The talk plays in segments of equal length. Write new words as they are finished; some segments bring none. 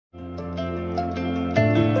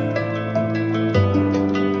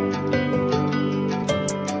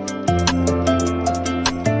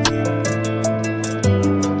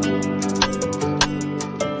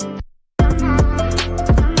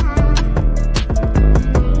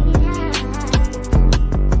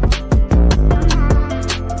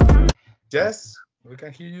Yes, we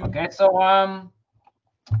can hear you. Okay, so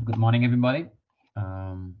good morning, everybody.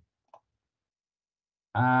 Um,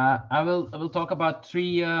 I will talk about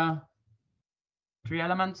three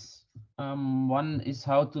elements. One is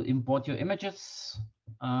how to import your images,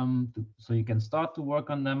 so you can start to work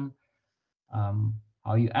on them.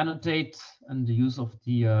 How you annotate and the use of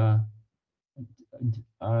the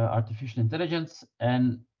artificial intelligence,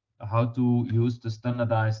 and how to use the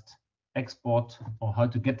standardized export, or how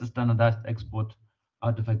to get the standardized export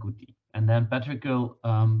out of Agouti. And then Patrick will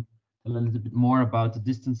tell a little bit more about the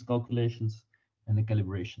distance calculations and the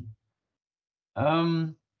calibration.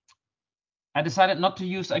 I decided not to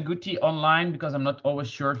use Agouti online because I'm not always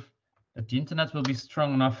sure that the internet will be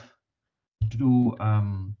strong enough to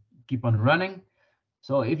keep on running.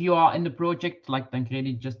 So if you are in the project, like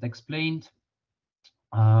Tancredi just explained,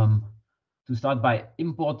 to start by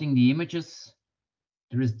importing the images,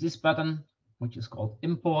 there is this button, which is called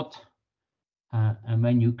import. And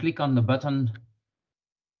when you click on the button,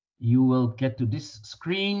 you will get to this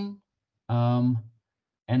screen. And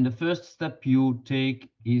the first step you take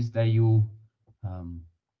is that you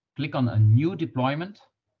click on a new deployment.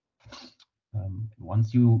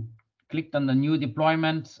 Once you clicked on the new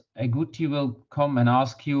deployment, Agouti will come and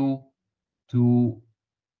ask you to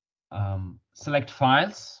select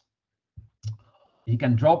files. You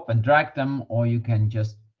can drop and drag them, or you can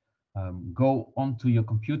just go onto your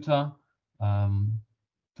computer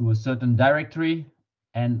to a certain directory,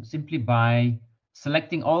 and simply by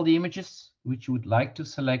selecting all the images which you would like to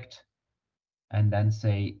select and then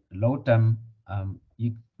say load them,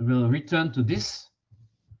 you will return to this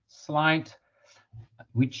slide,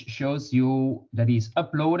 which shows you that he's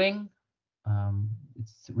uploading.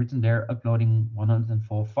 It's written there, uploading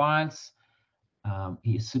 104 files.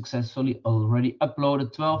 He successfully already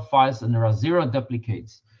uploaded 12 files, and there are 0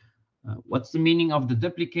 duplicates. What's the meaning of the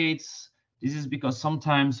duplicates? This is because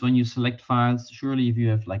sometimes when you select files, surely if you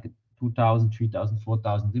have like 2,000, 3,000,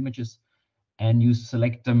 4,000 images, and you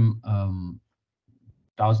select them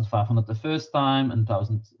 1,500 the first time and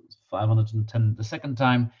 1,510 the second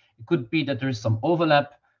time, it could be that there is some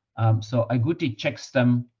overlap. So Agouti checks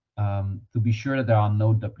them to be sure that there are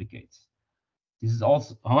no duplicates. This is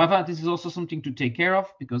also, however, this is also something to take care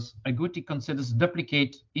of, because Agouti considers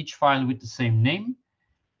duplicate each file with the same name.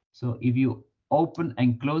 So if you open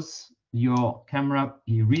and close your camera,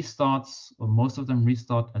 he restarts, or most of them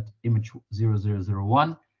restart at image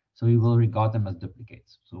 0001. So he will regard them as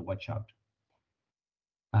duplicates. So watch out.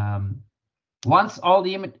 Once all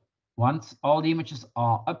the images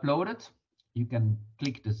are uploaded, you can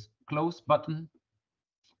click this close button,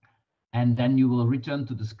 and then you will return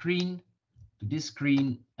to the screen, to this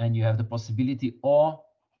screen, and you have the possibility or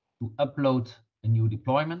to upload a new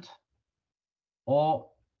deployment,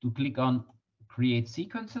 or to click on create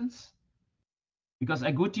sequences, because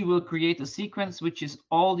Agouti will create a sequence which is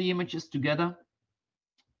all the images together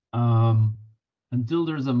until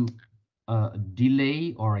there's a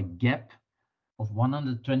delay or a gap of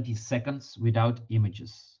 120 seconds without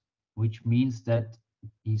images, which means that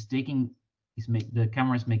the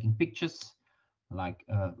camera is making pictures like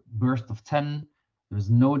a burst of 10. There's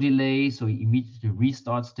no delay, so he immediately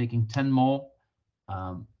restarts, taking 10 more.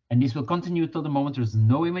 And this will continue till the moment there's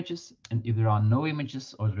no images. And if there are no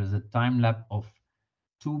images, or there is a time lapse of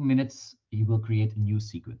 2 minutes, he will create a new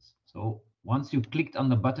sequence. So once you've clicked on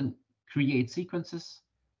the button create sequences,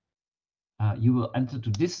 you will enter to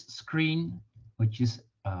this screen, which is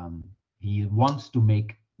he wants to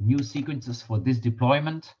make new sequences for this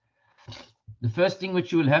deployment. The first thing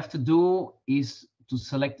which you will have to do is to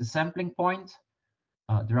select the sampling point.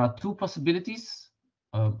 There are 2 possibilities.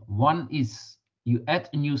 One is you add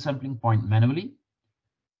a new sampling point manually.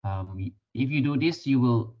 If you do this, you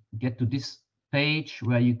will get to this page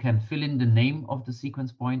where you can fill in the name of the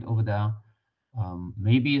sequence point over there,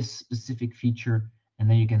 maybe a specific feature, and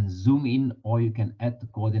then you can zoom in, or you can add the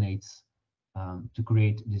coordinates to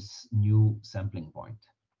create this new sampling point.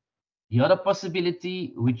 The other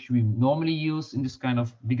possibility, which we normally use in this kind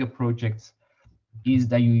of bigger projects, is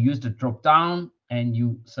that you use the drop down and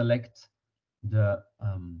you select the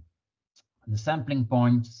sampling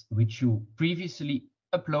points which you previously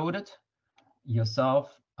uploaded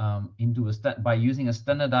yourself into by using a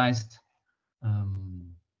standardized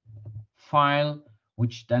file,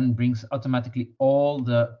 which then brings automatically all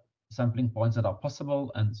the sampling points that are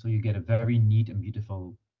possible, and so you get a very neat and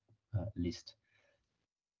beautiful list.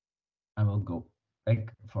 I will go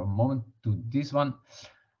back for a moment to this one.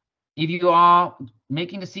 If you are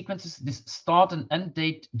making the sequences, this start and end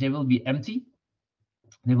date, they will be empty.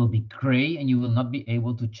 They will be gray, and you will not be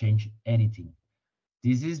able to change anything.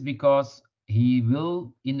 This is because he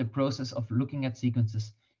will, in the process of looking at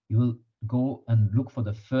sequences, he will go and look for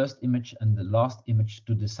the first image and the last image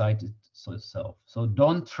to decide it itself. So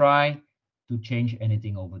don't try to change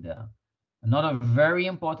anything over there. Another very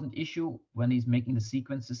important issue when he's making the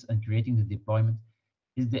sequences and creating the deployment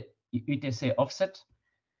is the UTC offset.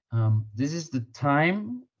 This is the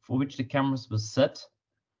time for which the cameras were set.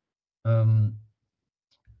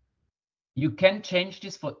 You can change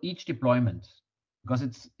this for each deployment because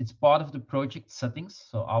it's part of the project settings.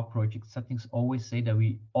 So our project settings always say that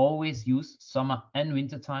we always use summer and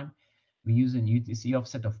winter time. We use an UTC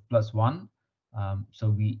offset of +1.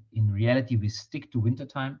 So in reality, we stick to winter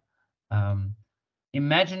time.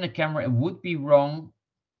 Imagine a camera would be wrong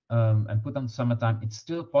and put on summertime. It's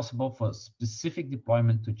still possible for a specific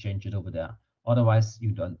deployment to change it over there. Otherwise,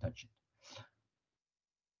 you don't touch it.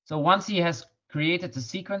 So once he has created the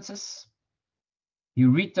sequences, he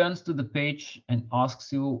returns to the page and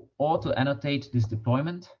asks you or to annotate this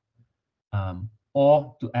deployment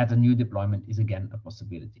or to add a new deployment is again a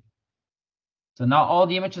possibility. So now all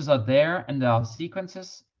the images are there and there are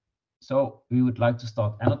sequences. So we would like to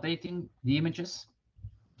start annotating the images.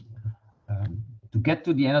 To get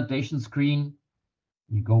to the annotation screen,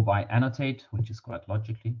 you go by annotate, which is quite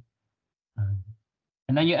logically.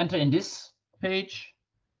 And then you enter in this page,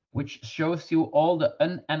 which shows you all the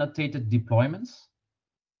unannotated deployments.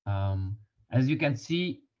 As you can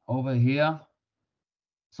see over here,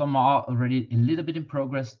 some are already a little bit in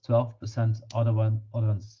progress, 12%. Other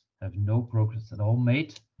ones have no progress at all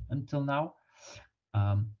made until now.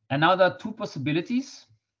 And now there are two possibilities.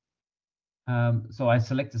 So I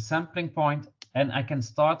select the sampling point, and I can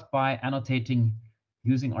start by annotating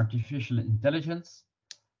using artificial intelligence.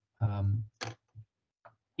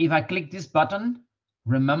 If I click this button,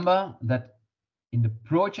 remember that in the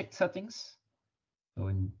project settings, so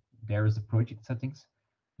there is the project settings,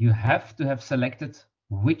 you have to have selected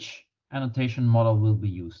which annotation model will be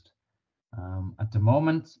used. At the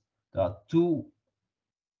moment, there are two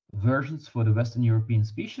versions for the Western European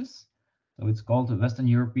species. So it's called the Western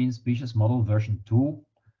European Species Model version 2.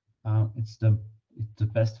 It's the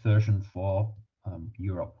best version for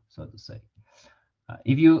Europe, so to say.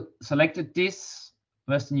 If you selected this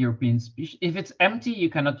Western European species, if it's empty, you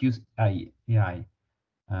cannot use AI.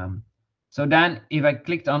 So then if I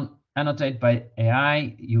clicked on annotate by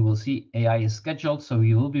AI, you will see AI is scheduled. So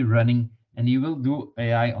you will be running and you will do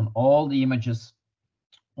AI on all the images,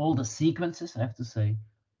 all the sequences, I have to say,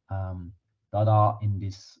 that are in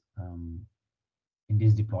this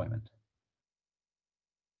deployment.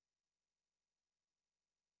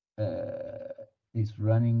 It's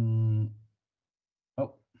running.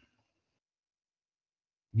 Oh,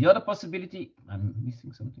 the other possibility, I'm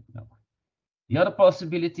missing something. No. The other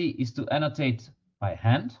possibility is to annotate by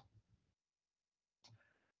hand.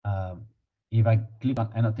 If I click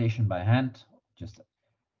on annotation by hand,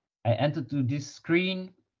 I enter to this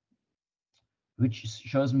screen, which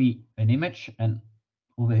shows me an image, and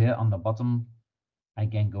over here on the bottom, I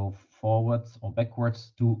can go forwards or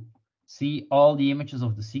backwards to see all the images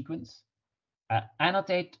of the sequence. I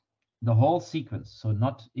annotate the whole sequence, so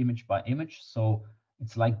not image by image. So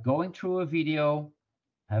it's like going through a video,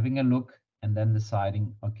 having a look, and then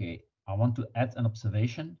deciding, okay, I want to add an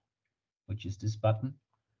observation, which is this button.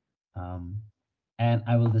 And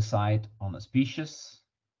I will decide on a species.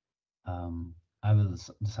 I will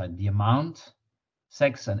decide the amount,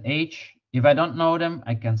 sex, and age. If I don't know them,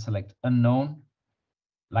 I can select unknown.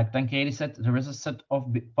 Like Tankeli said, there is a set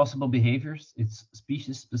of possible behaviors. It's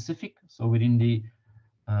species specific. So within the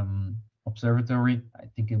observatory, I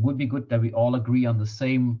think it would be good that we all agree on the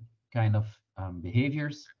same kind of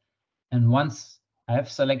behaviors. And once I have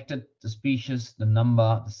selected the species, the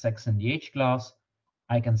number, the sex, and the age class,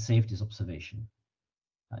 I can save this observation.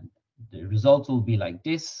 And the result will be like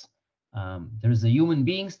this. There is a human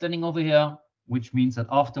being standing over here, which means that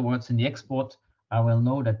afterwards in the export, I will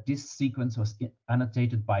know that this sequence was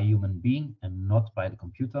annotated by a human being and not by the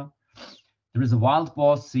computer. There is a wild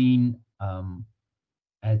boar scene.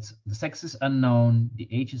 The sex is unknown, the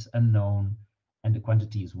age is unknown, and the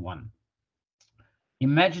quantity is 1.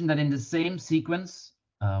 Imagine that in the same sequence,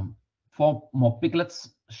 4 more piglets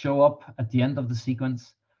show up at the end of the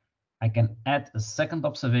sequence. I can add a second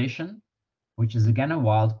observation, which is again a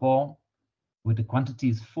wild boar, with the quantity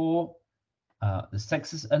is 4. The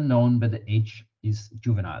sex is unknown, but the age is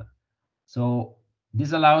juvenile. So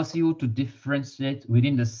this allows you to differentiate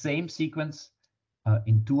within the same sequence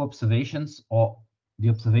in 2 observations, or the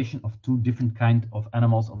observation of 2 different kinds of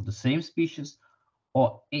animals of the same species,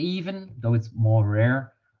 or even though it's more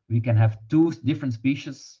rare, we can have 2 different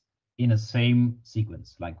species in a same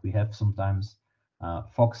sequence, like we have sometimes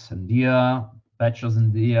fox and deer, badgers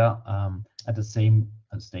and deer at the same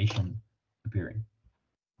station appearing.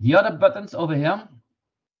 The other buttons over here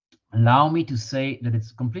allow me to say that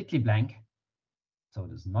it's completely blank, so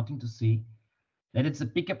there's nothing to see. That it's a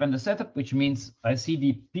pickup and a setup, which means I see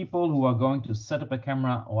the people who are going to set up a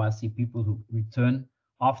camera, or I see people who return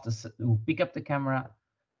after who pick up the camera.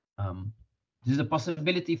 There's a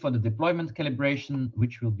possibility for the deployment calibration,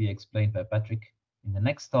 which will be explained by Patrick in the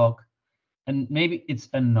next talk. And maybe it's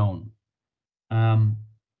unknown.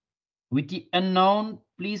 With the unknown,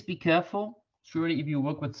 please be careful. Surely, if you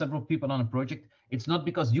work with several people on a project, it's not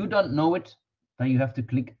because you don't know it that you have to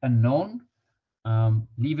click unknown.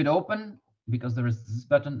 Leave it open, because there is this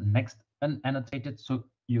button next unannotated, so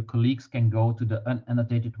your colleagues can go to the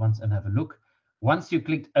unannotated ones and have a look. Once you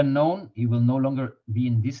clicked unknown, you will no longer be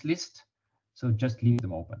in this list, so just leave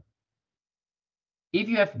them open. If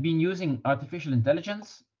you have been using artificial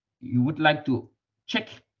intelligence, you would like to check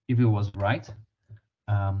if it was right.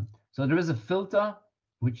 So there is a filter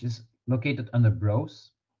which is located under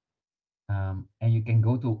browse, and you can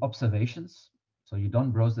go to observations. So you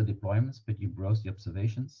don't browse the deployments, but you browse the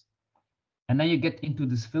observations. And then you get into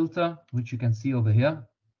this filter, which you can see over here.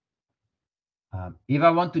 If I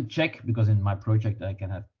want to check, because in my project I can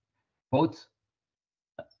have both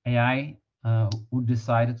AI who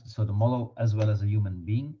decided, so the model as well as a human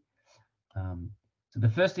being. So the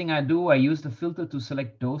first thing I do, I use the filter to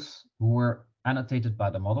select those who were annotated by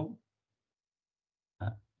the model.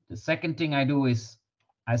 The second thing I do is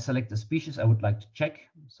I select the species I would like to check.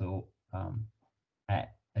 So I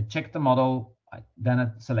check the model. Then I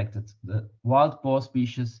selected the wild boar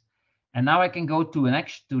species, and now I can go to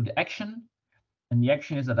the action, and the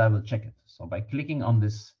action is that I will check it. So by clicking on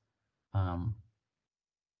this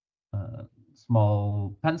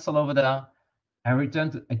small pencil over there, I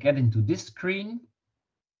get into this screen.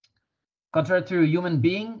 Contrary to a human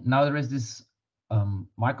being, now there is this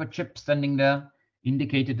microchip standing there,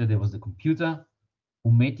 indicated that it was the computer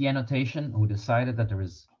who made the annotation, who decided that there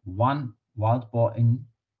is one wild boar in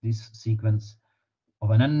this sequence of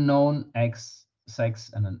an unknown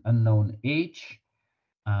sex and an unknown age.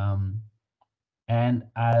 And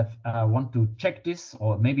I want to check this,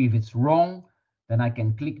 or maybe if it's wrong, then I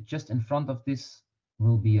can click just in front of this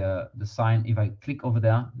will be the sign. If I click over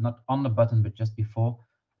there, not on the button, but just before,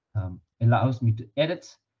 allows me to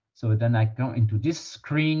edit. So then I go into this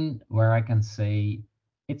screen where I can say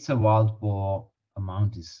it's a wild boar,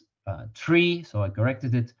 amount is 3, so I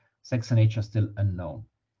corrected it, sex and age are still unknown.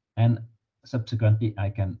 And subsequently, I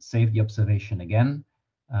can save the observation again,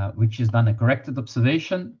 which is then a corrected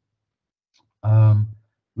observation,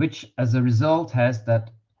 which as a result has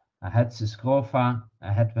that I had Syscrofa,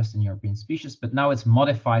 I had Western European species, but now it's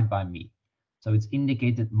modified by me. So it's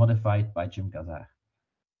indicated modified by Jim Gazar.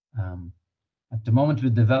 At the moment, we're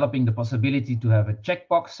developing the possibility to have a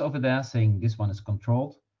checkbox over there saying this one is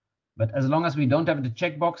controlled. But as long as we don't have the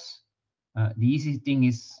checkbox, the easy thing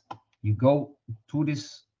is you go to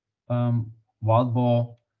this wild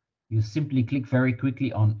boar, you simply click very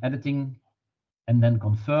quickly on editing and then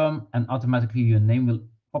confirm, and automatically your name will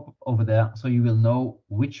pop up over there. So you will know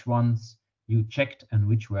which ones you checked and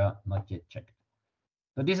which were not yet checked.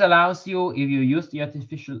 So this allows you, if you use the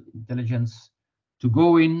artificial intelligence, to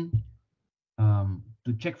go in,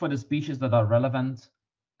 to check for the species that are relevant,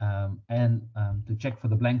 and to check for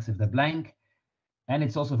the blanks if they're blank. And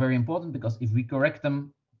it's also very important because if we correct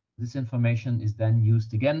them, this information is then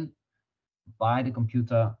used again by the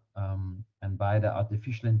computer and by the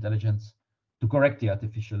artificial intelligence to correct the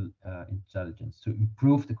artificial intelligence, to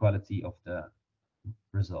improve the quality of the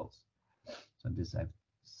results. So this I've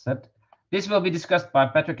said. This will be discussed by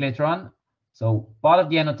Patrick later on. So part of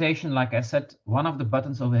the annotation, like I said, one of the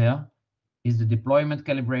buttons over here is the deployment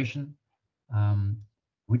calibration,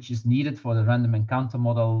 which is needed for the random encounter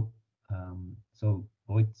model. So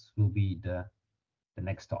it will be the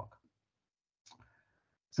next talk.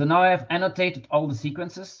 So now I have annotated all the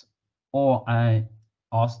sequences, or I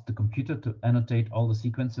asked the computer to annotate all the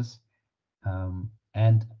sequences,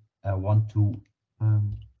 and I want to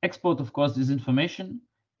export, of course, this information,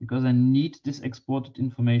 because I need this exported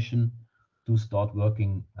information to start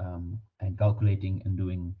working and calculating and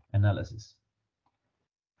doing analysis.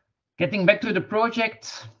 Getting back to the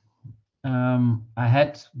project, I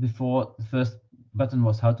had before, the first button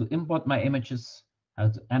was how to import my images, how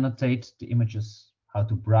to annotate the images, how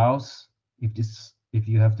to browse if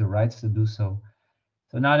you have the rights to do so.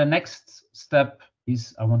 So now the next step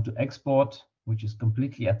is I want to export, which is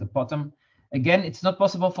completely at the bottom. Again, it's not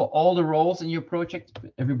possible for all the roles in your project,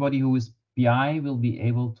 but everybody who is PI will be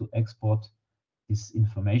able to export this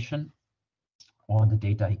information or the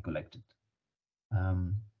data he collected.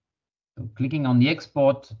 So clicking on the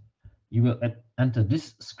export, you will enter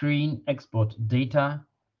this screen, export data,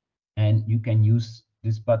 and you can use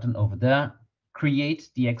this button over there, create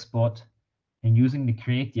the export. And using the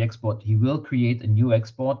create the export, he will create a new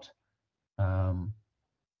export,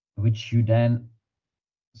 which you then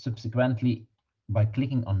subsequently, by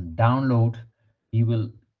clicking on download, he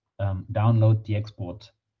will download the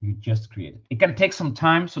export you just created. It can take some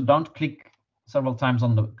time, so don't click several times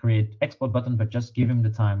on the create export button, but just give him the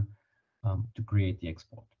time to create the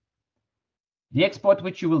export. The export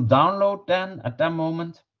which you will download then at that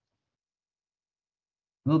moment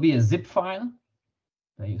will be a zip file.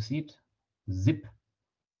 There you see it, zip.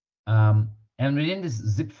 And within this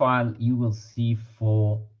zip file, you will see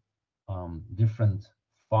four different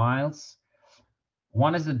files.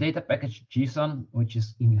 One is the data package JSON, which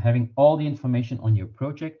is having all the information on your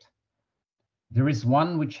project. There is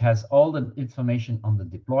one which has all the information on the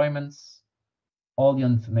deployments, all the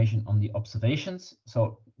information on the observations.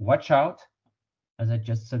 So watch out, as I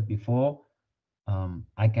just said before,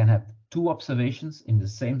 I can have two observations in the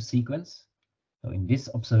same sequence. So in this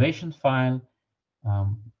observation file,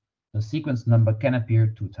 the sequence number can appear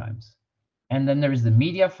 2 times. And then there is the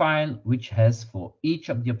media file, which has for each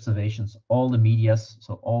of the observations all the medias,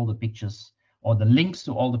 so all the pictures or the links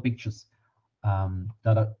to all the pictures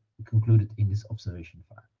that are concluded in this observation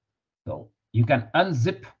file. So you can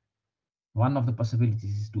unzip. One of the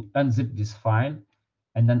possibilities is to unzip this file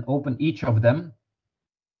and then open each of them.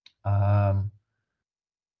 And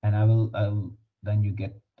I will then you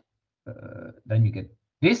get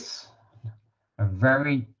this, a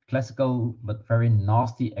very classical but very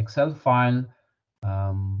nasty Excel file.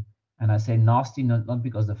 And I say nasty not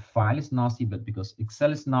because the file is nasty, but because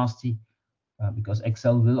Excel is nasty, because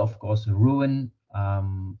Excel will, of course, ruin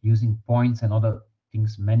using points and other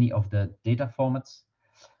things many of the data formats.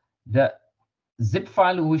 The zip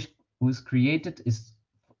file which was created is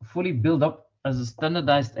fully built up as a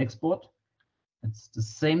standardized export. It's the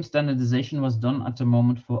same standardization was done at the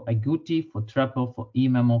moment for Agouti, for Trapper, for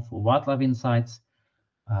eMemo, for Wildlife Insights.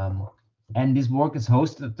 And this work is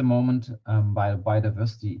hosted at the moment by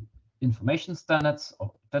Biodiversity Information Standards,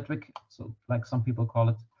 or TETWIC, so like some people call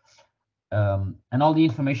it. And all the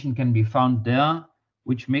information can be found there,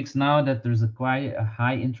 which makes now that there's quite a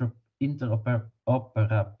high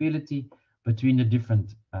interoperability between the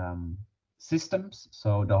different systems.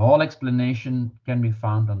 So the whole explanation can be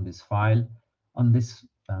found on this file, on this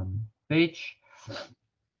page,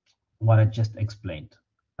 what I just explained.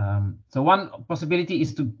 So one possibility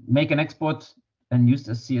is to make an export and use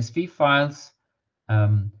the CSV files,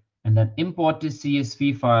 and then import the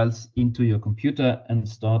CSV files into your computer and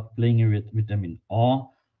start playing with them in R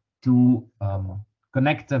to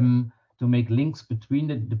connect them, to make links between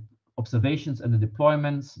the observations and the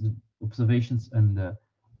deployments, the observations and the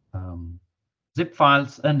zip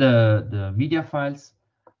files and the media files.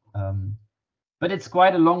 But it's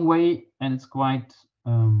quite a long way and it's quite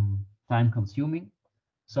time consuming.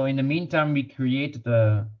 So in the meantime, we created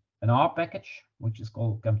an R package, which is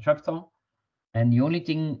called Camtraptor. And the only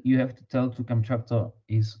thing you have to tell to Camtraptor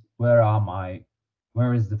is where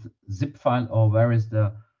is the zip file, or where is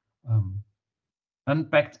the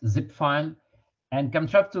unpacked zip file. And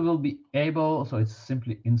Camtraptor will be able, so it's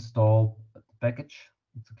simply install the package.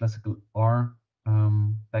 It's a classical R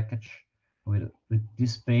package with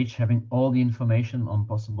this page having all the information on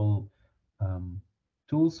possible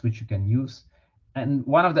tools which you can use. And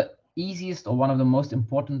one of the easiest, or one of the most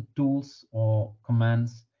important tools or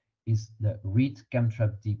commands is the read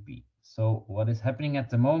Camtrap DP. So what is happening at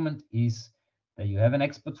the moment is that you have an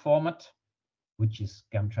export format, which is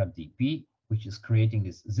Camtrap DP, which is creating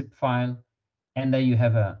this zip file. And then you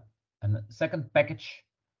have a second package,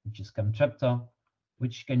 which is Camtraptor,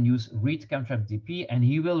 which can use read Camtrap DP, and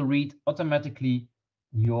he will read automatically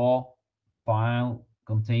your file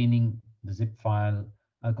containing the zip file,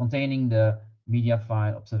 containing the media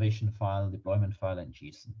file, observation file, deployment file, and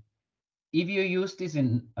JSON. If you use this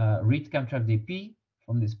in read Camtrap DP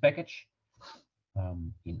from this package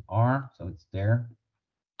in R, so it's there,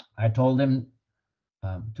 I told him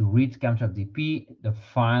to read Camtrap DP, the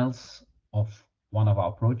files of one of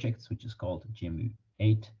our projects, which is called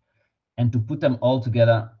GMU8, and to put them all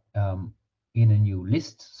together in a new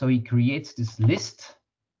list. So he creates this list,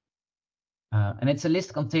 and it's a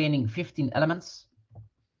list containing 15 elements,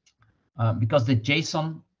 because the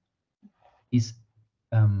JSON is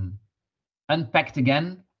unpacked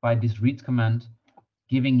again by this read command,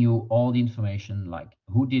 giving you all the information like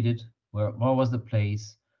who did it, where was the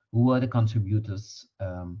place, who were the contributors,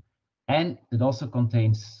 and it also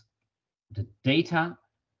contains the data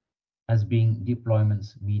as being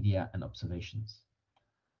deployments, media, and observations.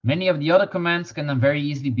 Many of the other commands can then very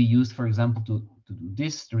easily be used, for example, to do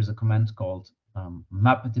this. There is a command called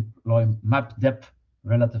map_dep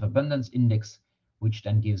relative abundance index, which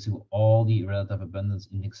then gives you all the relative abundance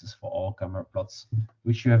indexes for all camera plots,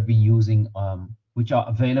 which you have been using, which are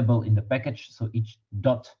available in the package. So each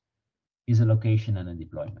dot is a location and a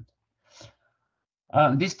deployment.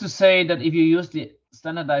 This to say that if you use the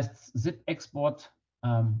standardized zip export,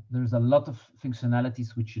 there's a lot of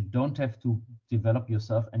functionalities which you don't have to develop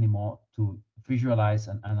yourself anymore to visualize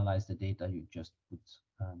and analyze the data you just put.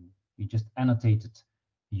 You just annotate it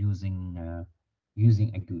using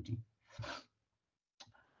Agouti.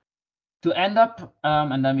 To end up,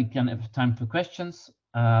 and then we can have time for questions.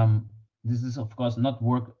 This is of course not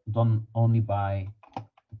work done only by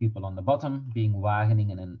the people on the bottom, being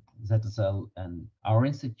Wageningen and ZSL and our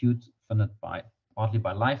institute, funded partly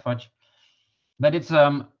by LifeWatch. But it's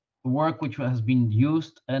work which has been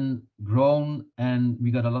used and grown, and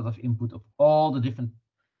we got a lot of input of all the different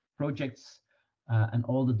projects and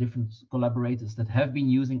all the different collaborators that have been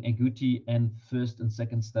using Agouti, and first and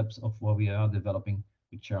second steps of what we are developing,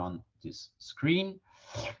 which are on this screen.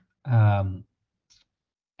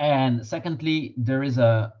 And secondly, there is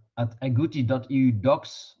at agouti.eu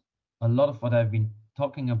docs, a lot of what I've been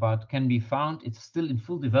talking about can be found. It's still in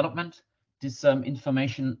full development. This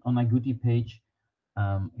information on Agouti page,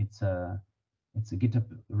 it's a GitHub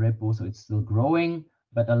repo, so it's still growing,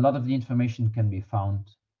 but a lot of the information can be found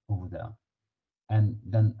over there. And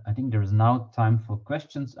then I think there is now time for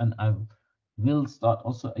questions, and I will start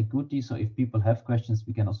also Agouti. So if people have questions,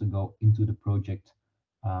 we can also go into the project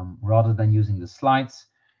rather than using the slides.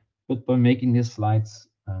 But by making these slides,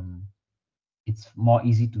 it's more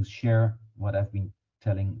easy to share what I've been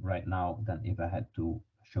telling right now than if I had to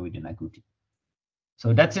show it in Agouti.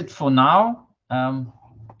 So that's it for now. And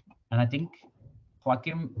I think,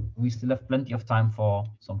 Joachim, we still have plenty of time for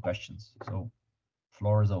some questions. So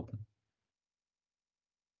floor is open.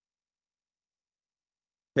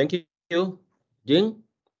 Thank you, Jim.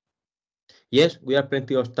 Yes, we have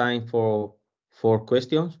plenty of time for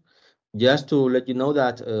questions. Just to let you know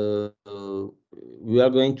that we are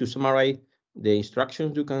going to summarize the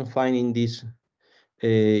instructions you can find in this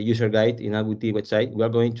user guide in Agouti website. We are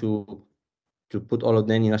going to put all of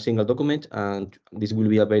them in a single document, and this will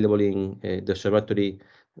be available in the observatory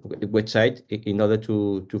website in order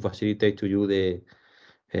to facilitate to you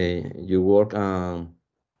your work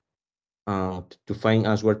to find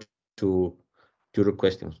answers to your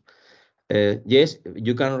questions. Yes,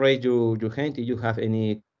 you can raise your hand if you have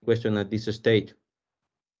any question at this stage.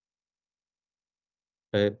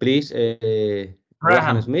 Please,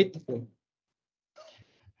 Graham Smith.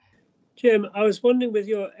 Jim, I was wondering, with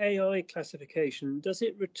your AI classification, does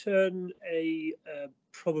it return a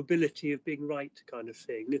probability of being right kind of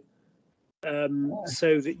thing,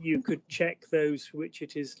 so that you could check those for which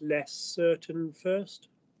it is less certain first?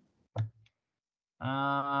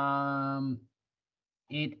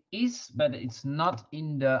 It is, but it's not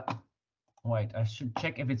in the. Wait, I should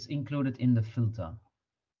check if it's included in the filter.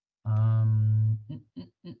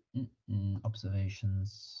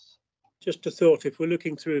 Observations. Just a thought, if we're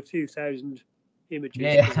looking through a few thousand images,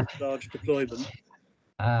 because it's a large deployment.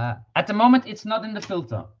 At the moment, it's not in the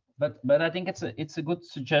filter, but I think it's a good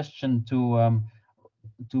suggestion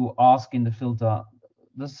to ask in the filter.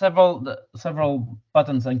 There's several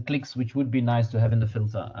buttons and clicks which would be nice to have in the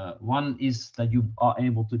filter. One is that you are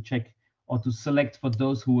able to check or to select for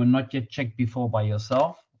those who were not yet checked before by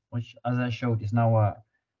yourself, which, as I showed, is now a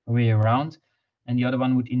way around. And the other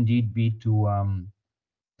one would indeed be to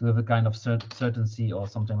have a kind of certainty or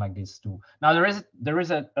something like this too. Now there is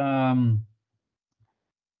a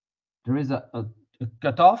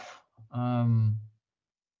cutoff.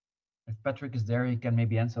 If Patrick is there, he can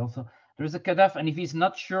maybe answer also. There is a cutoff, and if he's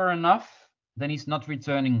not sure enough, then he's not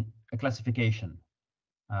returning a classification.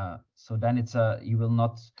 So then it's you will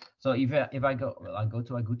not. So if I go, well, I'll go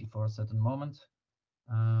to Agouti for a certain moment.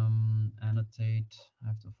 Annotate. I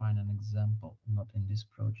have to find an example, not in this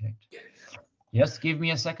project. Yes, give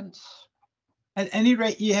me a second. At any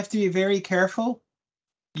rate, you have to be very careful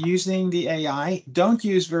using the AI. Don't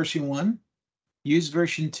use version 1, use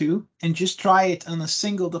version 2, and just try it on a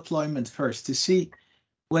single deployment first to see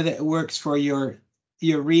whether it works for your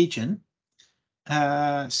region.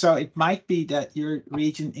 So it might be that your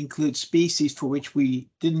region includes species for which we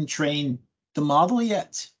didn't train the model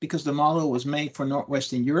yet, because the model was made for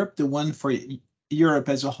Northwestern Europe. The one for Europe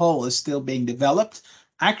as a whole is still being developed.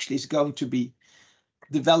 Actually, it's going to be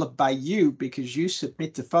developed by you because you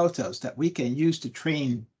submit the photos that we can use to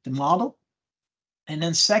train the model. And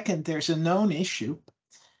then second, there's a known issue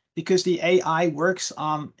because the AI works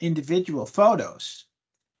on individual photos.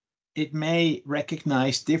 It may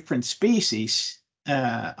recognize different species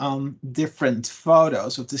on different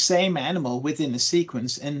photos of the same animal within a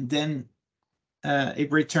sequence, and then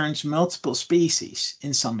it returns multiple species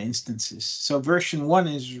in some instances. So version 1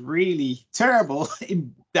 is really terrible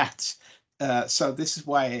in that. So this is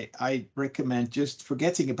why I recommend just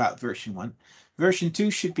forgetting about version 1. Version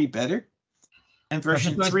 2 should be better. And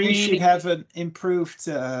version 3 should have an improved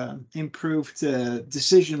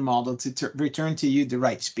decision model to return to you the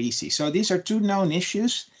right species. So these are two known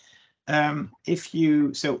issues.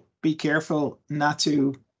 So be careful not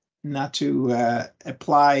to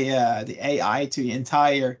apply the AI to the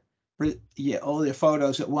entire all the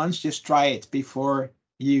photos at once. Just try it before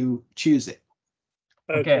you choose it.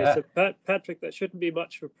 Okay, so Patrick, that shouldn't be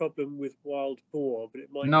much of a problem with wild boar, but it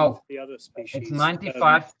might be for the other species. It's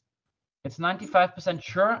 95. It's 95%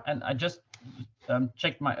 sure, and I just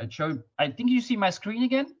checked my show. I think you see my screen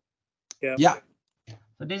again. Yeah.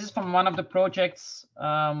 So this is from one of the projects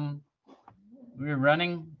we're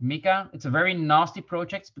running, Mika. It's a very nasty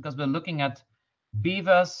project because we're looking at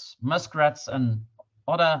beavers, muskrats, and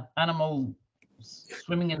other animals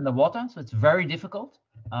swimming in the water. So it's very difficult.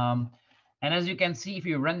 And as you can see, if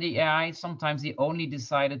you run the AI, sometimes he only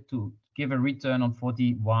decided to give a return on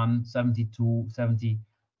 41, 72, 70.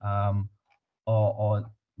 Or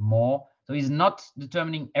more. So he's not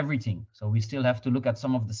determining everything. So we still have to look at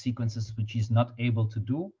some of the sequences which he's not able to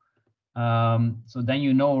do. So then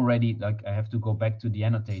you know already, like I have to go back to the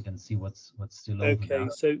annotate and see what's still over there.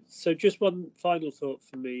 Okay, so just one final thought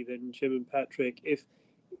for me then, Jim and Patrick.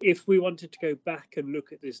 If we wanted to go back and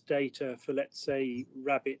look at this data for, let's say,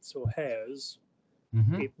 rabbits or hares,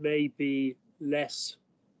 it may be less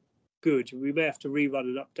good. We may have to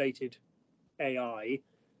rerun an updated AI,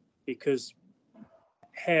 because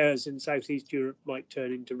hares in Southeast Europe might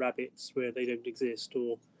turn into rabbits where they don't exist,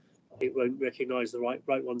 or it won't recognize the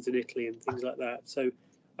right ones in Italy and things like that. So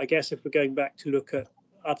I guess if we're going back to look at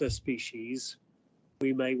other species,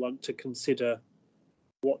 we may want to consider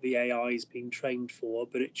what the AI is being trained for,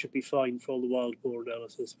 but it should be fine for all the wild boar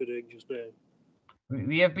analysis we're doing just now.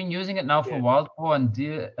 We have been using it now for wild boar and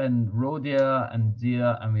deer and roe deer and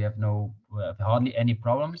deer, and we have hardly any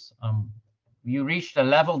problems. We reached a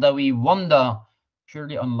level that we wonder,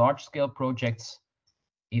 surely on large-scale projects,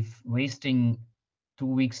 if wasting 2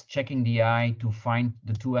 weeks checking the AI to find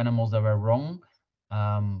the two animals that were wrong,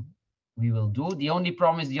 we will do. The only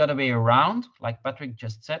problem is the other way around, like Patrick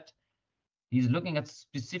just said. He's looking at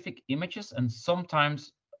specific images, and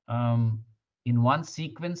sometimes in one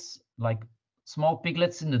sequence, like small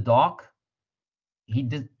piglets in the dark,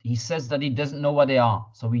 he says that he doesn't know what they are.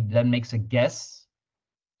 So he then makes a guess.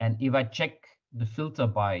 And if I check the filter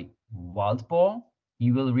by wild boar,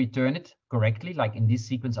 he will return it correctly, like in this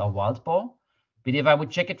sequence are wild boar. But if I would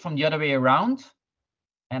check it from the other way around,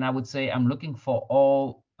 and I would say I'm looking for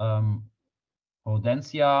all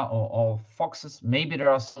Rodentia or all foxes, maybe there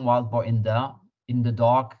are some wild boar in there, in the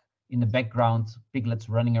dark, in the background, piglets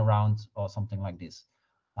running around or something like this.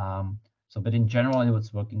 But in general, it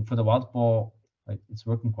was working. For the wild boar, it's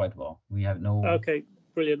working quite well. We have no... Okay,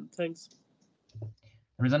 brilliant, thanks.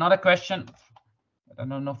 There is another question. I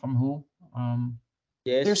don't know from who.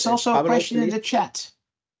 Yes, there's also a question in the chat.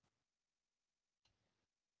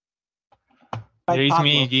 There is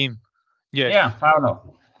me, Jim. Yes. Yeah,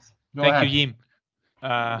 Paolo. Thank you, Jim.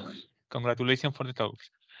 Congratulations for the talks.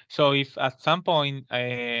 So if at some point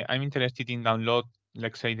I'm interested in download,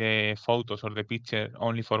 let's say, the photos or the picture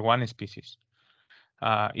only for one species,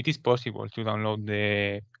 it is possible to download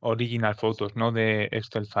the original photos, not the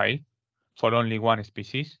Excel file, for only one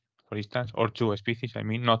species, for instance, or two species, I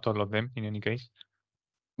mean, not all of them in any case.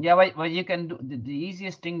 Yeah, what you can do, the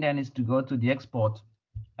easiest thing then is to go to the export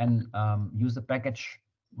and use the package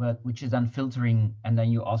which is then filtering, and then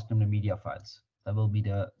you ask them the media files. That will be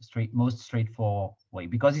the most straightforward way,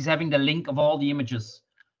 because he's having the link of all the images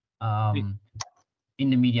in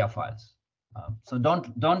the media files. So do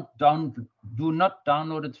not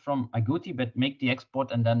download it from Agouti, but make the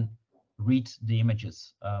export and then read the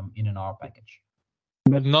images in an R package.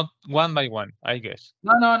 But not one by one, I guess.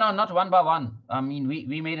 No, not one by one. I mean,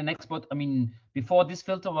 we made an export. I mean, before this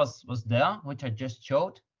filter was there, which I just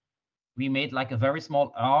showed, we made like a very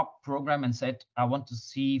small R program and said, I want to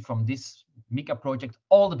see from this Mika project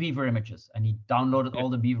all the beaver images, and he downloaded all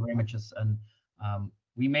the beaver images, and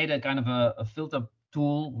we made a kind of a filter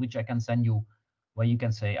tool which I can send you, where you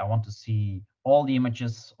can say, I want to see all the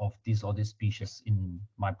images of this or this species in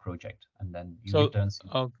my project, and then you return.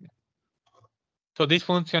 Okay. So this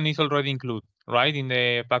function is already included, right, in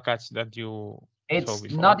the package that you It's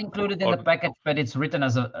before, not included in or- the package, but it's written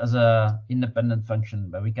as a independent function.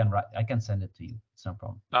 But we can write. I can send it to you. It's no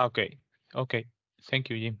problem. Okay. Okay. Thank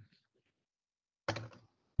you, Jim.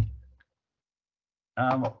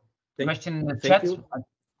 Question in the thank chat. you.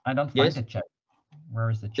 I don't find Yes. the chat. Where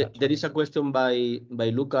is the chat? There is a question by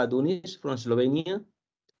Luca Dunis from Slovenia.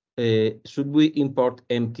 Should we import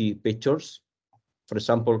empty pictures? For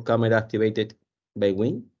example, camera activated by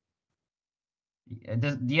Win?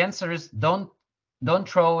 The answer is don't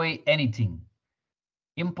throw away anything.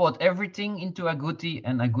 Import everything into Agouti,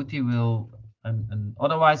 and Agouti will. And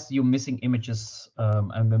otherwise, you're missing images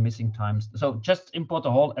and we're missing times. So just import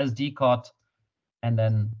the whole SD card and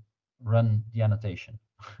then run the annotation.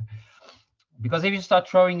 Because if you start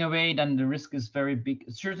throwing away, then the risk is very big.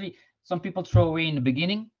 Certainly, some people throw away in the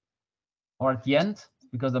beginning or at the end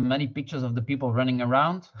because there are many pictures of the people running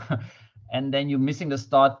around. And then you're missing the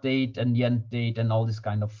start date and the end date and all this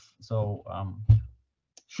kind of. So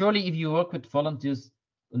surely if you work with volunteers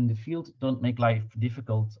in the field, don't make life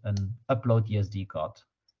difficult and upload the SD card.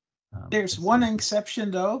 There's one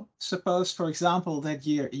exception though. Suppose, for example, that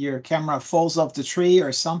your camera falls off the tree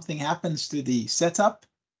or something happens to the setup.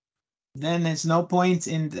 Then there's no point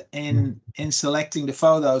in selecting the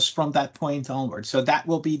photos from that point onward. So that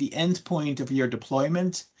will be the end point of your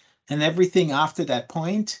deployment, and everything after that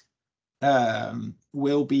point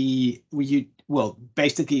will be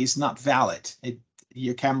basically is not valid.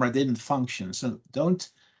 Your camera didn't function. So don't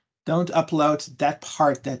upload that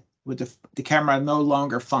part that with the camera no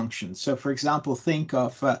longer functions. So for example, think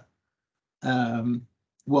of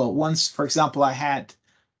once, for example, I had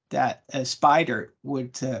that a spider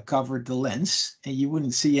would cover the lens and you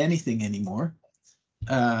wouldn't see anything anymore.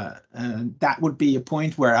 And that would be a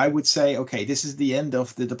point where I would say, okay, this is the end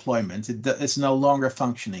of the deployment. It's no longer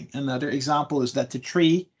functioning. Another example is that the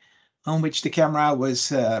tree on which the camera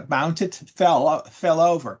was mounted fell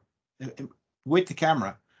over with the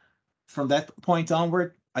camera. From that point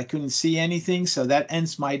onward, I couldn't see anything, so that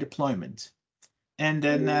ends my deployment. And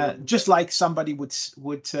then just like somebody would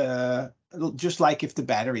just like if the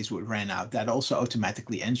batteries would run out, that also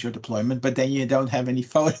automatically ends your deployment, but then you don't have any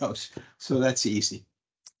photos. So that's easy.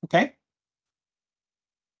 Okay.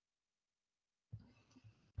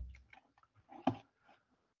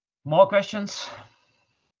 More questions?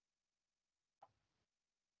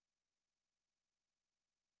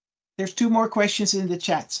 There's 2 more questions in the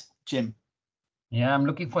chat, Jim. Yeah, I'm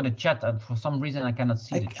looking for the chat. And for some reason, I cannot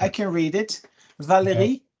see the chat. I can read it.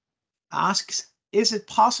 Valerie asks, is it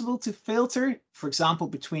possible to filter, for example,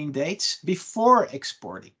 between dates before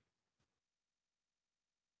exporting?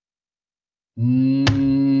 I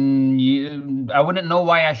wouldn't know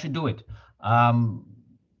why I should do it.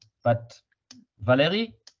 But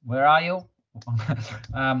Valerie, where are you?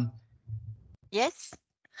 Yes.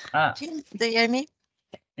 Jim, do you hear me?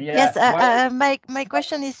 Yeah, yes. My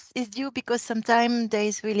question is due because sometimes there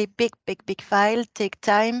is really big file take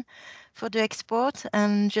time for the export.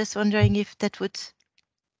 I'm just wondering if that would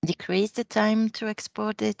decrease the time to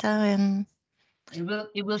export data. And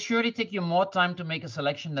it will surely take you more time to make a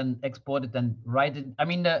selection than export it and write it. I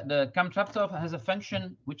mean, the CamTraptor has a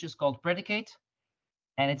function which is called predicate,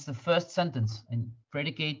 and it's the first sentence. And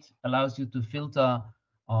predicate allows you to filter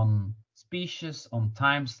on species, on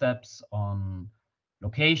time steps, on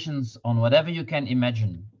locations, on whatever you can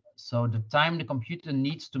imagine. So the time the computer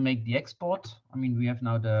needs to make the export, I mean, we have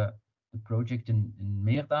now the project in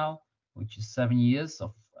Meerdal, which is 7 years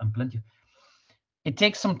of and plenty. It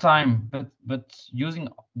takes some time, but using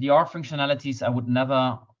the R functionalities, I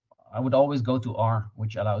would always go to R,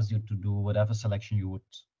 which allows you to do whatever selection you would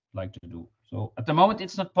like to do. So at the moment,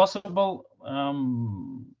 it's not possible,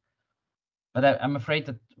 but I'm afraid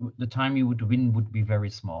that the time you would win would be very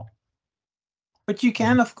small. But you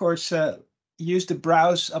can, of course, use the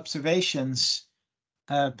browse observations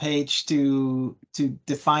page to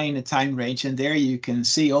define a time range, and there you can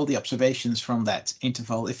see all the observations from that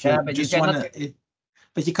interval. If you just want to,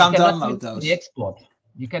 but you can't download those. The export.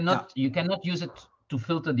 You cannot use it to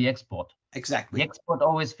filter the export. Exactly. The export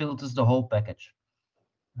always filters the whole package.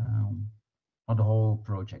 Or the whole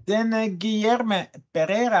project. Then Guillermo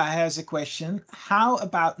Pereira has a question. How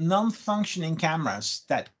about non-functioning cameras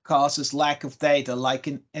that causes lack of data, like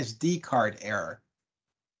an SD card error?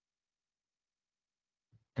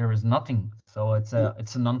 There is nothing. So it's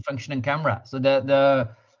a non-functioning camera. So the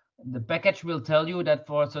package will tell you that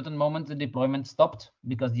for a certain moment the deployment stopped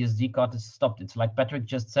because the SD card is stopped. It's like Patrick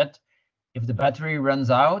just said. If the battery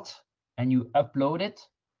runs out and you upload it,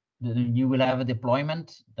 you will have a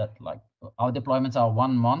deployment that, like, our deployments are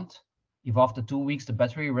 1 month. If after 2 weeks the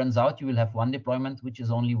battery runs out, you will have one deployment, which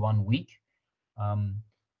is only 1 week.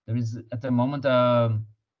 The there is at the moment a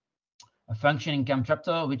functioning cam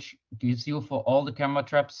trapter which gives you for all the camera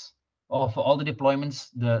traps or for all the deployments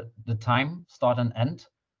the time start and end.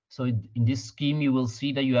 So in this scheme you will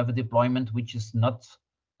see that you have a deployment which is not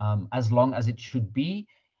as long as it should be.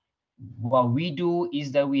 What we do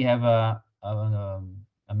is that we have a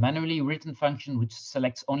manually written function which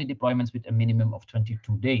selects only deployments with a minimum of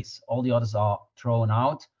 22 days. All the others are thrown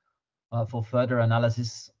out for further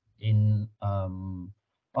analysis in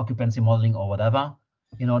occupancy modeling or whatever,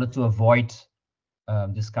 in order to avoid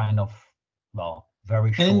this kind of, well,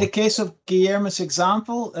 very short. And in the case of Guillermo's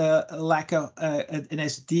example, like an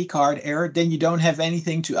SD card error, then you don't have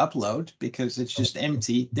anything to upload because it's just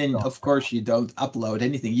empty. Then of course you don't upload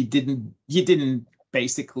anything. You didn't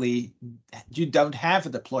basically, you don't have a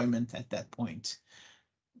deployment at that point.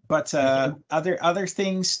 But other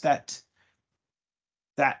things that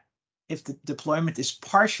if the deployment is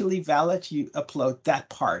partially valid, you upload that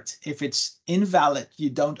part. If it's invalid, you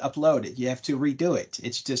don't upload it. You have to redo it.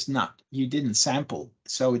 It's just not, you didn't sample,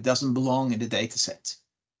 so it doesn't belong in the data set.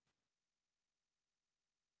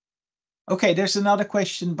 Okay, there's another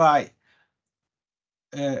question by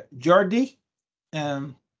Jordi.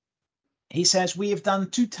 He says, we have done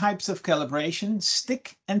two types of calibration,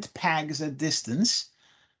 stick and pegs at distance.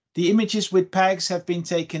 The images with pegs have been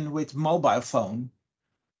taken with mobile phone.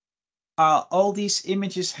 All these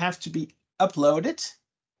images have to be uploaded?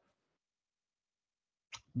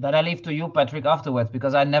 That I leave to you, Patrick, afterwards,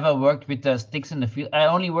 because I never worked with the sticks in the field. I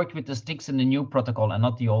only worked with the sticks in the new protocol and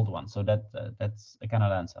not the old one. So that's I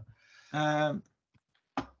cannot answer. I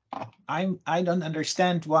don't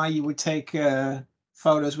understand why you would take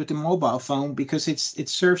photos with the mobile phone, because it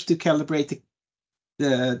serves to calibrate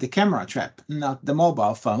the camera trap, not the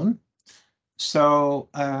mobile phone. So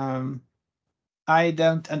I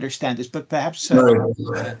don't understand this, but perhaps sorry,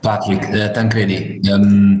 Patrick, Tancredi.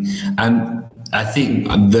 I think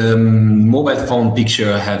the mobile phone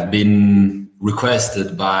picture have been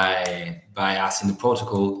requested by us in the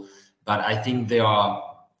protocol, but I think they are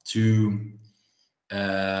to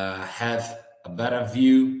have a better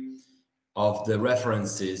view of the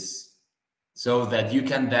references, so that you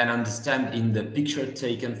can then understand in the picture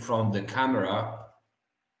taken from the camera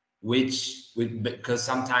because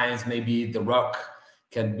sometimes maybe the rock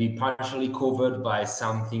can be partially covered by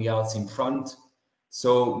something else in front.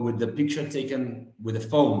 So with the picture taken with the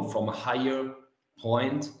phone from a higher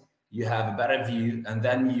point, you have a better view, and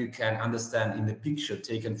then you can understand in the picture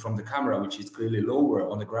taken from the camera, which is clearly lower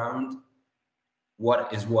on the ground,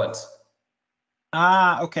 what is what.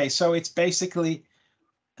 Okay, so it's basically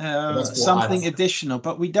something additional,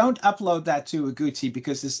 but we don't upload that to Agouti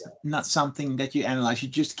because it's not something that you analyze. You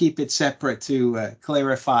just keep it separate to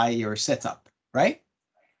clarify your setup, right?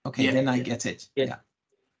 Okay, yeah. Then I get it. Yeah.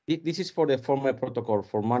 This is for the former protocol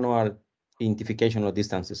for manual identification of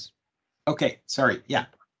distances. Okay, sorry. Yeah.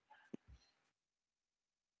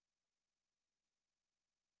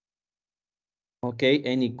 Okay,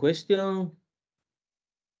 any question?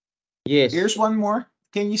 Yes. Here's one more.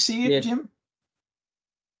 Can you see it, yes. Jim?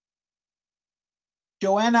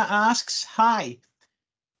 Joanna asks, hi,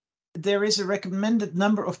 there is a recommended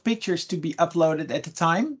number of pictures to be uploaded at a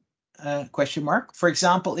time? Question mark. For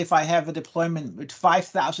example, if I have a deployment with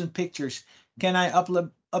 5,000 pictures, can I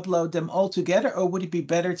upload them all together, or would it be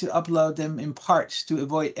better to upload them in parts to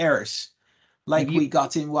avoid errors, like we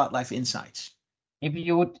got in Wildlife Insights? If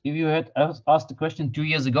you had asked the question 2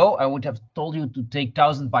 years ago, I would have told you to take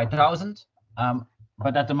 1,000 by 1,000.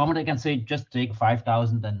 But at the moment, I can say just take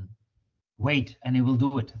 5,000 and wait, and it will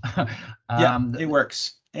do it. Yeah, it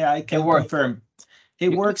works. Yeah, I can confirm. It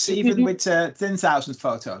works even with 10,000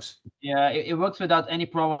 photos. Yeah, it works without any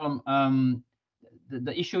problem.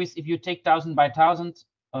 The issue is if you take 1,000 by 1,000,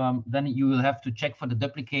 then you will have to check for the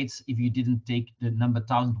duplicates if you didn't take the number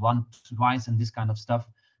 1,001 twice and this kind of stuff.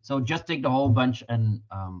 So just take the whole bunch. And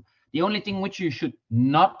the only thing which you should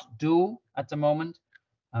not do at the moment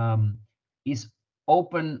is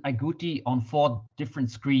open Agouti on 4 different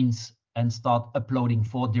screens and start uploading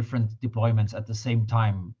 4 different deployments at the same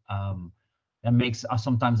time. That makes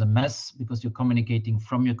sometimes a mess because you're communicating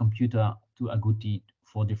from your computer to Agouti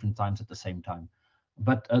 4 different times at the same time.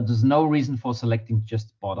 But there's no reason for selecting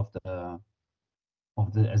just part of the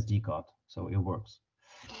SD card, so it works.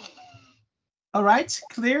 All right,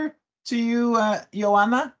 clear to you,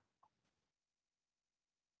 Joanna?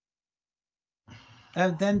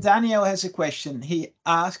 Then Daniel has a question. He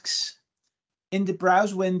asks, in the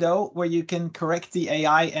browse window where you can correct the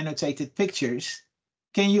AI annotated pictures,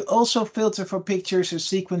 can you also filter for pictures or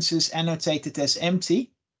sequences annotated as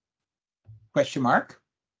empty? Question mark.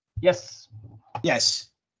 Yes. Yes.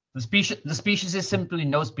 The species is simply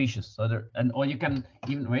no species. So there, or you can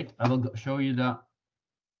even wait. I will show you the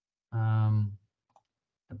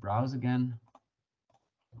browse again.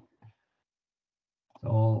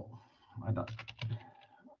 So I don't.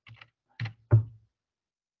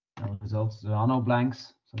 No results. There are no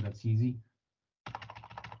blanks, so that's easy.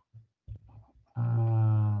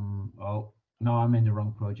 Oh no, I'm in the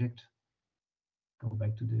wrong project. Go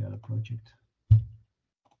back to the other project.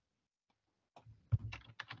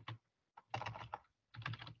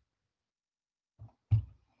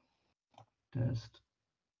 Test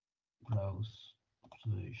browse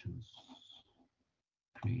observations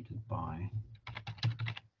created by.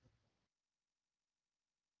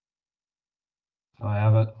 So I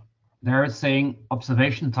have a, there it's saying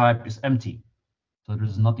observation type is empty. So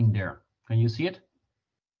there's nothing there. Can you see it?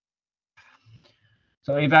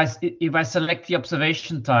 So if I select the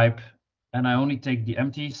observation type and I only take the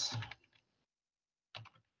empties.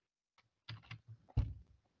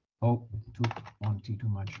 Oh, too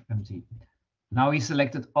much empty. Now he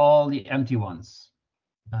selected all the empty ones.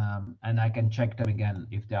 And I can check them again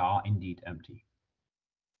if they are indeed empty.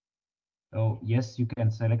 So yes, you can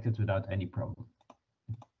select it without any problem.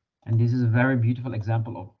 And this is a very beautiful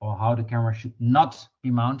example of how the camera should not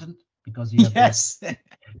be mounted, because you have yes.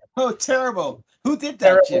 Oh, terrible. Who did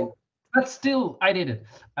that, Jim? But still, I did it.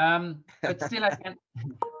 But still,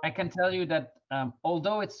 I can tell you that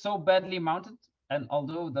although it's so badly mounted, and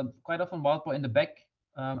although the quite often wild boar in the back,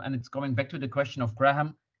 and it's going back to the question of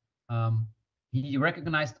Graham, he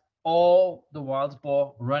recognized all the wild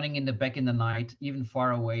boar running in the back in the night, even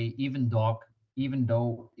far away, even dark, even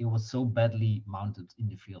though it was so badly mounted in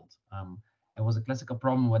the field. It was a classical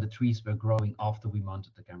problem where the trees were growing after we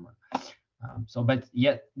mounted the camera. But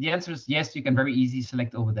yeah, the answer is yes, you can very easily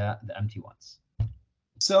select over there the empty ones.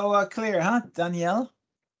 So clear, huh, Danielle?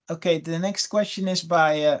 Okay, the next question is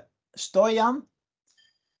by Stoyan.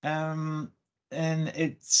 And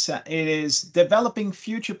it is developing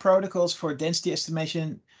future protocols for density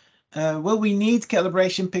estimation. Will we need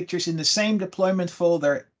calibration pictures in the same deployment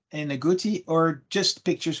folder in Agouti, or just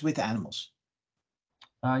pictures with animals?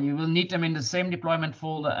 You will need them in the same deployment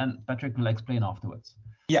folder, and Patrick will explain afterwards.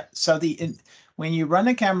 Yeah, so when you run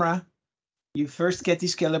a camera, you first get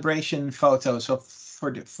these calibration photos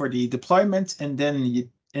for the deployment, and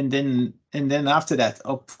then after that,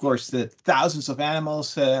 of course, the thousands of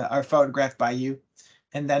animals are photographed by you,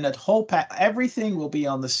 and then that whole everything will be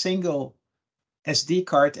on the single SD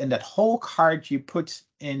card, and that whole card you put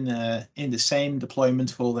in the same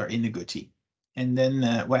deployment folder in Agouti. And then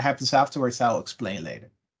what happens afterwards, I'll explain later.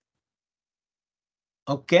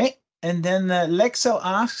 Okay. And then Lexo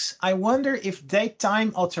asks, I wonder if date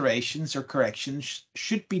time alterations or corrections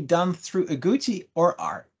should be done through Agouti or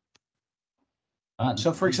R.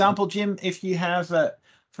 So, for example, Jim, if you have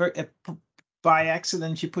by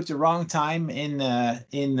accident you put the wrong time in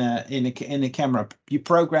a camera, you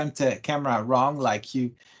programmed the camera wrong, like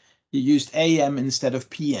you used AM instead of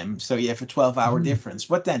PM, so you have a 12-hour difference.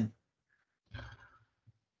 What then?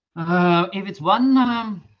 If it's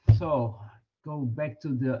one, so go back to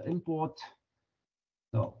the import.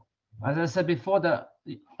 So as I said before,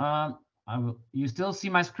 you still see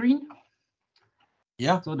my screen?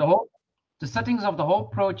 Yeah. So the settings of the whole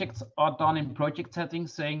project are done in project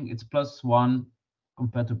settings, saying it's +1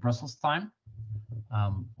 compared to Brussels time,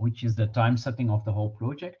 which is the time setting of the whole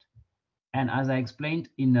project. And as I explained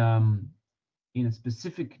in a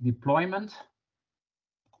specific deployment,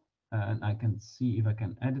 and I can see if I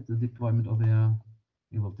can edit the deployment over here.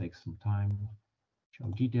 It will take some time. Show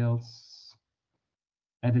details.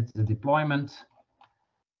 Edit the deployment.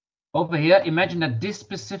 Over here, imagine that this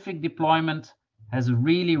specific deployment has a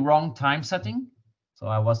really wrong time setting. So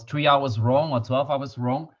I was 3 hours wrong or 12 hours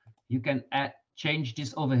wrong. You can change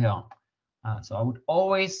this over here. So I would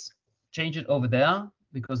always change it over there,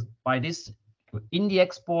 because by this, in the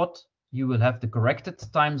export, you will have the corrected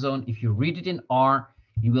time zone. If you read it in R,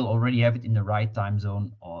 you will already have it in the right time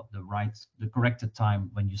zone, or the corrected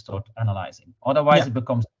time when you start analyzing. Otherwise, It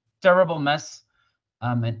becomes a terrible mess.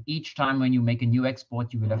 And each time when you make a new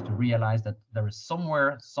export, you will have to realize that there is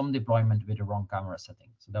somewhere some deployment with the wrong camera setting.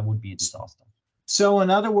 So that would be a disaster. So in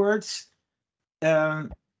other words, if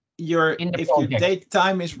your date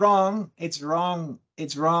time is wrong, it's wrong.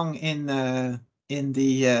 It's wrong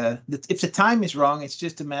if the time is wrong, it's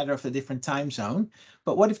just a matter of a different time zone.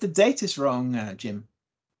 But what if the date is wrong, Jim?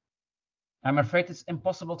 I'm afraid it's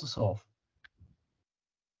impossible to solve.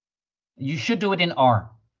 You should do it in R.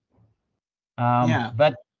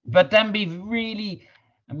 But then be really,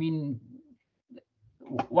 I mean,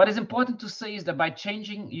 what is important to say is that by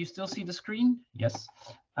changing, you still see the screen? Yes.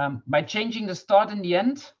 By changing the start and the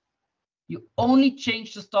end, you only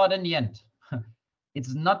change the start and the end.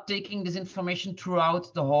 It's not taking this information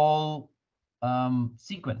throughout the whole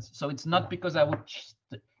sequence. So it's not because I would,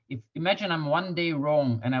 imagine I'm 1 day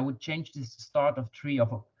wrong and I would change this start of 3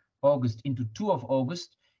 of August into 2 of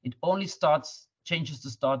August, it only changes the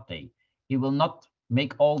start day. It will not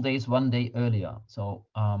make all days 1 day earlier. So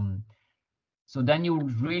so then you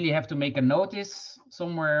really have to make a notice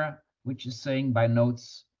somewhere which is saying by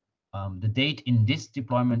notes, the date in this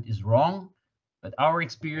deployment is wrong. But our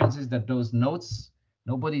experience is that those notes,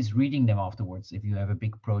 nobody's reading them afterwards if you have a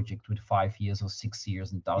big project with 5 years or 6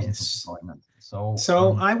 years and thousands of deployments.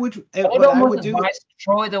 So I would what I would do is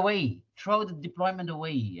throw it away, throw the deployment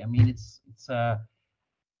away. I mean, it's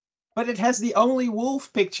but it has the only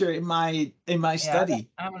wolf picture in my study.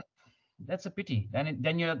 That's a pity. Then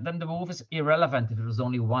the wolf is irrelevant if there was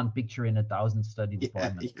only one picture in 1,000 study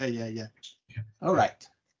deployment. Yeah. All right.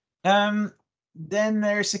 Then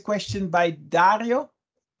there's a question by Dario.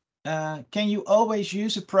 Can you always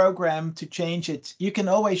use a program to change it? You can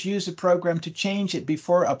always use a program to change it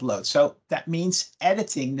before upload. So that means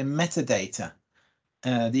editing the metadata,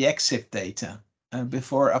 the EXIF data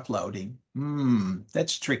before uploading.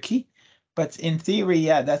 That's tricky, but in theory,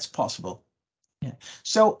 yeah, that's possible. Yeah.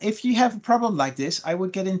 So if you have a problem like this, I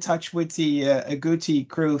would get in touch with the Agouti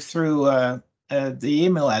crew through the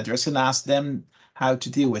email address and ask them how to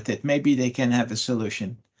deal with it. Maybe they can have a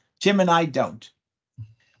solution. Jim and I don't.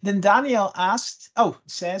 Then Daniel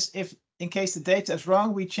says if in case the data is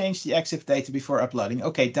wrong, we change the EXIF data before uploading.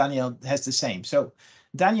 Okay, Daniel has the same. So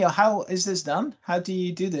Daniel, how is this done? How do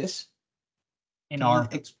you do this? In R.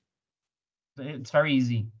 It's very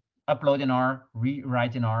easy. Upload in R,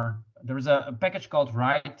 rewrite in R. There is a package called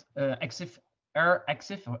write EXIF or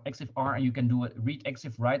EXIF R, and you can do it. Read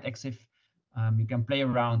EXIF, write EXIF. You can play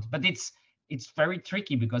around, but it's very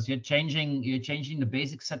tricky because you're changing the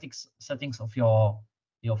basic settings of your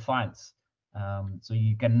files. So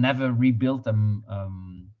you can never rebuild them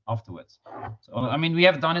afterwards. So I mean, we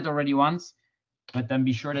have done it already once, but then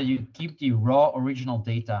be sure that you keep the raw original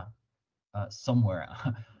data somewhere.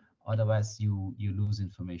 Otherwise, you lose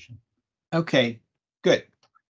information. Okay, good.